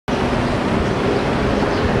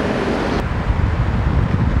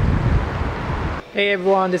Hey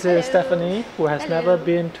everyone, this is Stephanie, who has never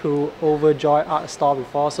been to Overjoyed Art Store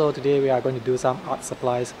before, so today we are going to do some art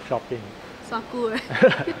supplies shopping. So cool.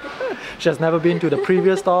 She has never been to the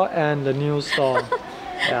previous store and the new store.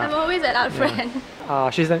 Yeah. I'm always an art friend.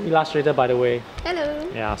 She's an illustrator, by the way. Hello.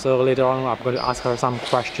 Yeah, so later on I'm going to ask her some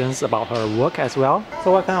questions about her work as well.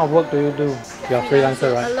 So what kind of work do you do? You're a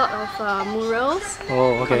freelancer, right? A lot of murals,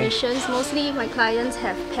 commissions. Mostly my clients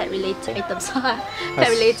have pet-related items.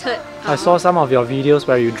 Pet-related. I saw some of your videos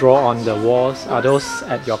where you draw on the walls. Are those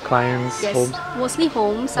at your clients' homes? Mostly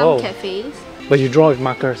homes, some cafes. But you draw with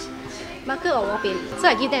markers? Marker or wall paint. So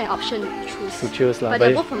I give them an option to choose. But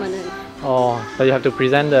they're both permanent. Oh, but you have to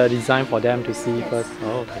present the design for them to see first.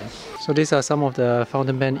 Oh, okay. So these are some of the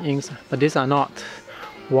fountain pen inks, but these are not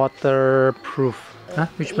waterproof. Huh?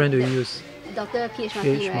 Which brand do you use? Dr. P.H.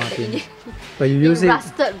 Martin, right? But you use it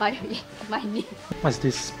rusted by me. What's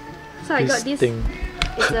this? So I got this thing.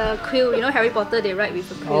 It's a quill. You know Harry Potter, they write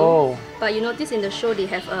with a quill. Oh. But you notice in the show they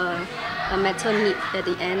have a metal nib at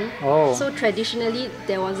the end. Oh. So traditionally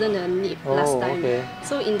there wasn't a nib last time. Okay.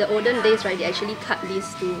 So in the olden days, right, they actually cut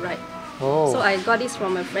this to write. Oh. So I got this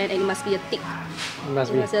from a friend, and it must be a thick. It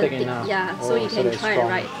must be thick enough. Yeah. So you can try and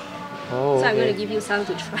write. Oh. So I'm going to give you some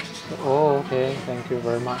to try. Oh, okay. Thank you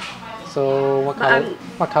very much. So what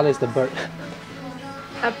color is the bird?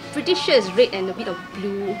 I'm pretty sure it's red and a bit of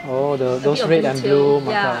blue. Oh, those red and blue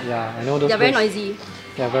marker. Yeah, I know those. They're very noisy.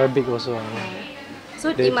 They're very big also. So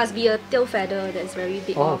it must be a tail feather that's very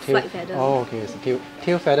big, or flight feather. Oh, okay. It's a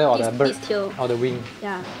tail feather or the bird tail. Or the wing.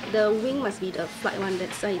 Yeah, the wing must be the flight one.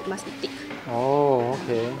 That's why it must be thick. Oh,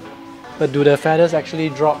 okay. But do the feathers actually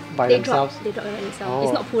drop by themselves? They drop by themselves. Oh.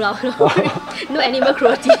 It's not pull out. No animal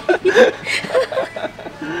cruelty.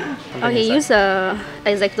 Okay, use a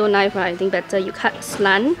X-Acto knife. I think better. You cut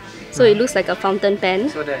slant, so it looks like a fountain pen.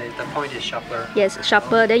 So that the point is sharper. Yes,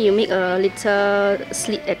 sharper. Then you make a little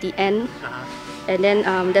slit at the end, and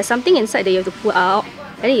then there's something inside that you have to pull out,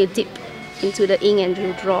 and then you dip into the ink and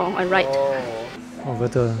you draw and write. Oh,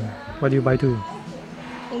 but what do you buy too?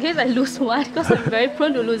 In case I lose one, because I'm very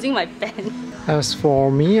prone to losing my pen. As for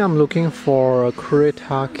me, I'm looking for a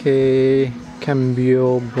Kuretake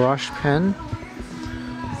Cambio brush pen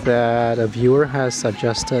that a viewer has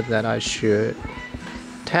suggested that I should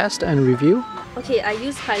test and review. Okay, I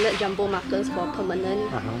use Pilot Jumbo markers for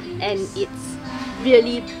permanent, and it's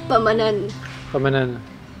really permanent. Permanent.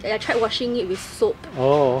 I tried washing it with soap.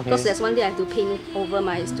 Oh, okay. Because there's one day I have to paint over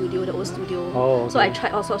my studio, the old studio. Oh, okay. So I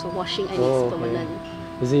tried all sorts of washing, and it's permanent.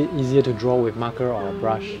 Is it easier to draw with marker or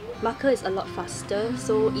brush? Marker is a lot faster,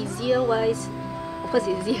 so easier wise, of course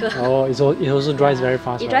it's easier. Oh, it also dries very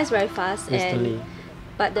fast. It dries very fast. Instantly.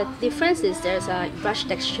 But the difference is there's a brush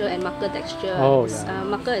texture and marker texture. Oh, yeah.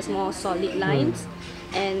 Marker is more solid lines,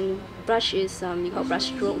 and brush is you got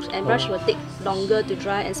brush strokes, and brush will take longer to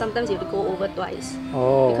dry, and sometimes you have to go over twice.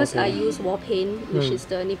 Oh, because I use wall paint, which is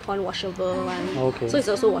the Nippon washable one. Okay. So it's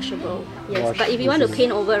also washable. Yes, but if you want to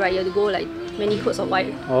paint over, right, you have to go like many coats of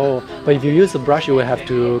white. Oh, but if you use the brush, you will have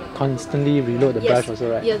to constantly reload the brush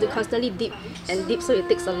also, right? You have to constantly dip and dip, so it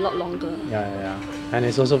takes a lot longer. Yeah. And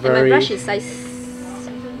it's also very... And my brush is size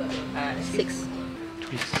 6.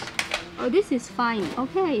 Oh, this is fine.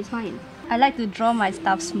 Okay, it's fine. I like to draw my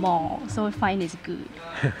stuff small, so fine is good.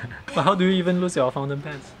 But how do you even lose your fountain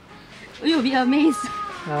pens? You'll be amazed.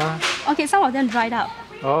 Okay, some of them dried up.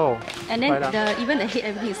 Oh. And then even the head,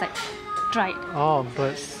 everything is like dried. Oh,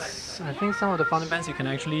 but I think some of the fountain pens you can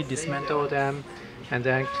actually dismantle them and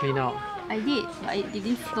then clean out. I did, but it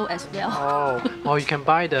didn't flow as well. Oh, or you can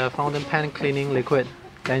buy the fountain pen cleaning liquid.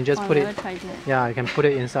 Then just put it. Yeah, you can put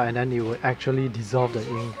it inside, and then it will actually dissolve the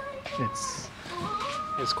ink.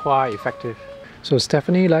 It's quite effective. So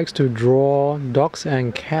Stephanie likes to draw dogs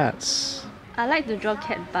and cats. I like to draw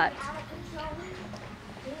cat butt.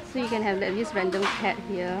 So you can have like this random cat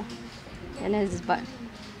here, and then this butt.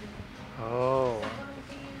 Oh.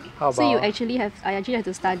 How about? So I actually have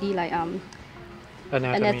to study like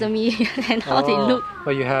anatomy and how they look.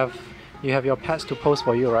 But you have your pets to pose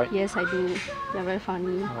for you, right? Yes, I do. They're very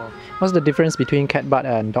funny. Oh. What's the difference between cat butt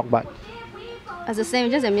and dog butt? It's the same,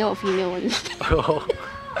 just a male or female one. Oh.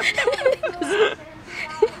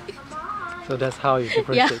 So that's how you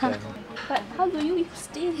differentiate them. But how do you use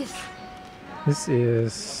this? This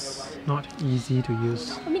is not easy to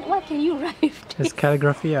use. I mean, what can you write with this? It's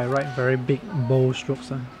calligraphy. I write very big, bold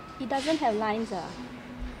strokes. It doesn't have lines.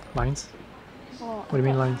 Lines? Oh, what do you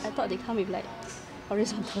mean lines? I thought they come with like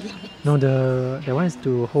horizontal lines. No, the one is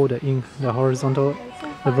to hold the ink. The horizontal,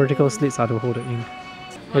 the vertical slits are to hold the ink.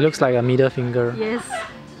 It looks like a middle finger. Yes.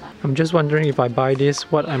 I'm just wondering if I buy this,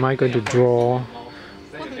 what am I going to draw?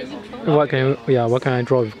 What can I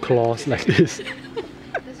draw with claws like this?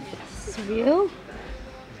 real? Is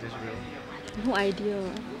this real? No idea.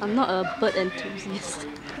 I'm not a bird enthusiast.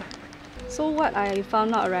 So what I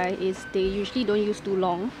found out, right, is they usually don't use too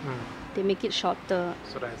long. They make it shorter.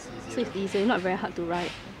 So that's easier. So it's easier, not very hard to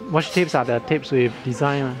ride. Washi tapes are the tapes with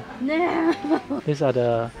design. No. These are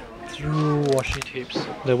the through washi tapes.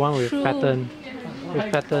 The one with pattern.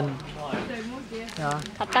 With pattern. Yeah.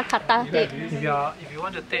 Kata tape. If you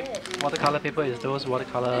want to tape watercolor paper, is those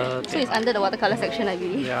watercolor tape. So it's under the watercolor section, I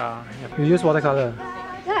believe. Yeah. You use watercolor?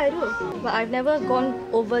 Yeah, I do. But I've never gone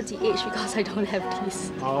over the edge because I don't have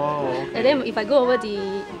these. Oh, okay. And then if I go over the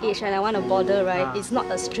edge and I want a border, right, it's not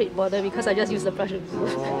a straight border because I just use the brush and glue.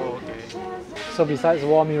 Oh, okay. So besides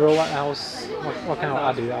wall mirror, what else? What kind of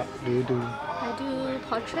art do you do? I do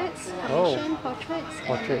portraits, commission portraits,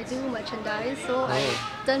 Portraits. and I do merchandise. So I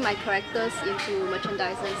turn my characters into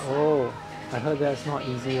merchandises. Oh, I heard that's not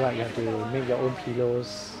easy, right? You have to make your own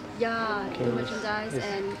pillows. Yeah, do merchandise,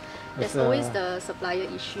 and there's always the supplier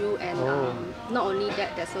issue, and not only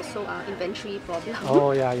that, there's also inventory problem.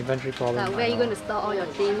 Oh yeah, inventory problem. Where are you going to store all your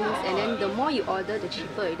things? And then the more you order, the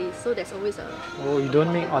cheaper it is. So there's always a... Oh, you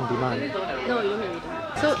don't make on demand? No, you don't make on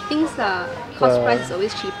demand. So things cost price is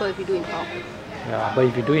always cheaper if you do in bulk. Yeah, but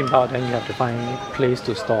if you do in bulk, then you have to find a place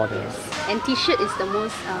to store them. And t-shirt is the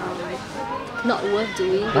most not worth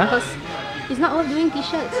doing because it's not worth doing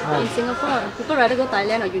t-shirts in Singapore. People rather go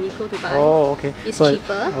Thailand or Uniqlo to buy. Oh, okay. It's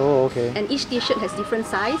cheaper. Oh, okay. And each t-shirt has different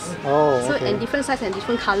size. Oh, okay. So and different size and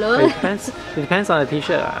different color. It depends on the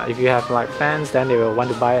t-shirt. If you have like fans, then they will want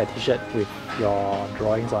to buy a t-shirt with your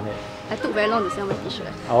drawings on it. I took very long to sell my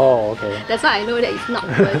t-shirt. Oh, okay. That's why I know that it's not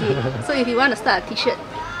worth it. So if you want to start a t-shirt,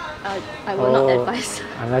 I will not advise.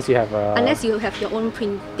 Unless you have your own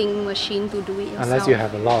printing machine to do it yourself. Unless you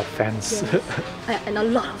have a lot of fans. Yes. And a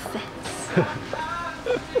lot of fans.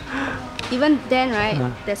 Even then, right,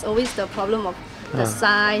 there's always the problem of the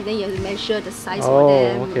size. Then you have to measure the size for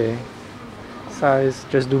them. Oh, okay. Size,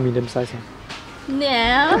 just do medium size.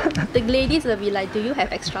 No, the ladies will be like, do you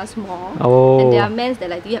have extra small? Oh. And there are men that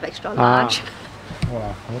like, do you have extra large?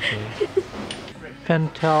 Wow, okay.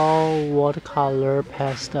 Pentel watercolor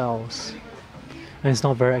pastels. And it's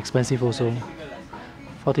not very expensive also.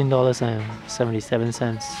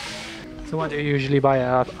 $14.77. So what do you usually buy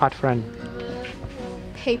at Art Friend?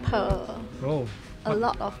 Paper. Oh. A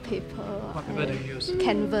lot of paper. What paper do you use?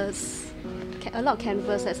 Canvas. A lot of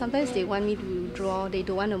canvas. Like sometimes they want me to draw, they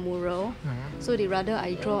don't want a mural. So they rather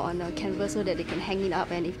I draw on a canvas so that they can hang it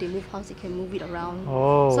up, and if they move house, they can move it around.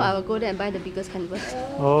 Oh. So I will go there and buy the biggest canvas.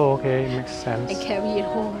 Oh, okay, makes sense. And carry it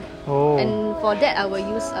home. Oh. And for that, I will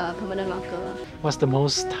use a permanent marker. What's the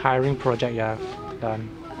most tiring project you have done?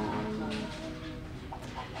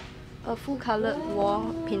 A full colored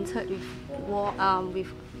wall painted with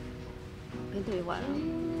painted with what?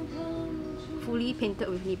 Fully painted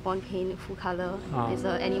with Nippon paint, full color. It's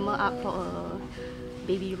an animal art for a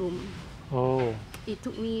baby room. Oh. It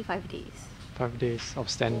took me 5 days. 5 days of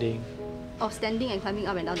standing. Of standing and climbing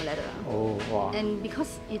up and down the ladder. Oh, wow. And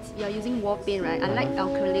because you're using wall paint, right? Unlike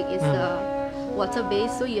acrylic, it's water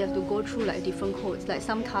based, so you have to go through like different coats. Like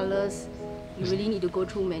some colors, you really need to go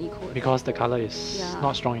through many coats. Because the color is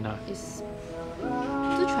not strong enough. It's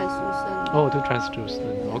too translucent. Oh, too translucent.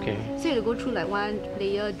 Okay. So you have to go through like one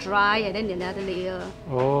layer dry and then another layer.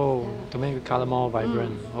 Oh, to make the color more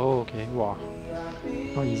vibrant. Oh, okay. Wow.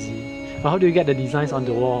 Not easy. But how do you get the designs on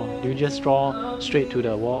the wall? Do you just draw straight to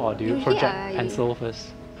the wall, or do you project pencil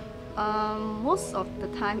first? Most of the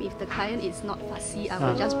time, if the client is not fussy, I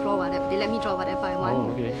will just draw whatever. They let me draw whatever I want.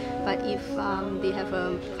 Oh, okay. But if they have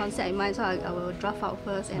a concept in mind, so I will draft out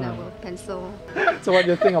first and I will pencil. So what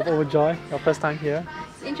do you think of Overjoyed? Your first time here?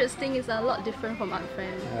 It's interesting. It's a lot different from Art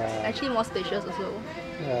Friend. Actually, more spacious also.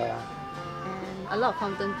 Yeah. And a lot of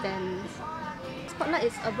fountain pens. Spotlight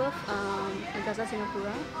is above Angkasa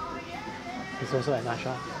Singapura. It's also at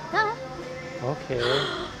Nasha. Yeah. Okay.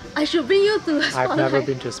 I should bring you to Spotlight. I've never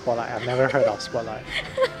been to Spotlight. I've never heard of Spotlight.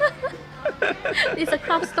 It's a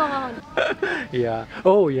craft store. Yeah.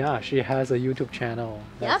 Oh yeah, she has a YouTube channel.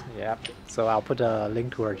 Yep. Yep. So I'll put a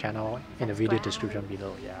link to her channel in the video description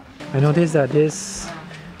below. Yeah. I noticed that this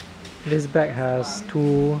bag has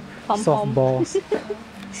 2 soft balls.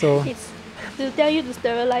 So it's to tell you to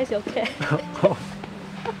sterilize your cat.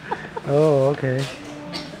 Oh, okay.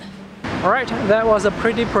 Alright, that was a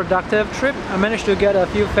pretty productive trip. I managed to get a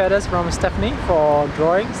few feathers from Stephanie for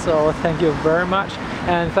drawing, so thank you very much.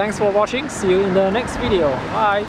 And thanks for watching. See you in the next video. Bye!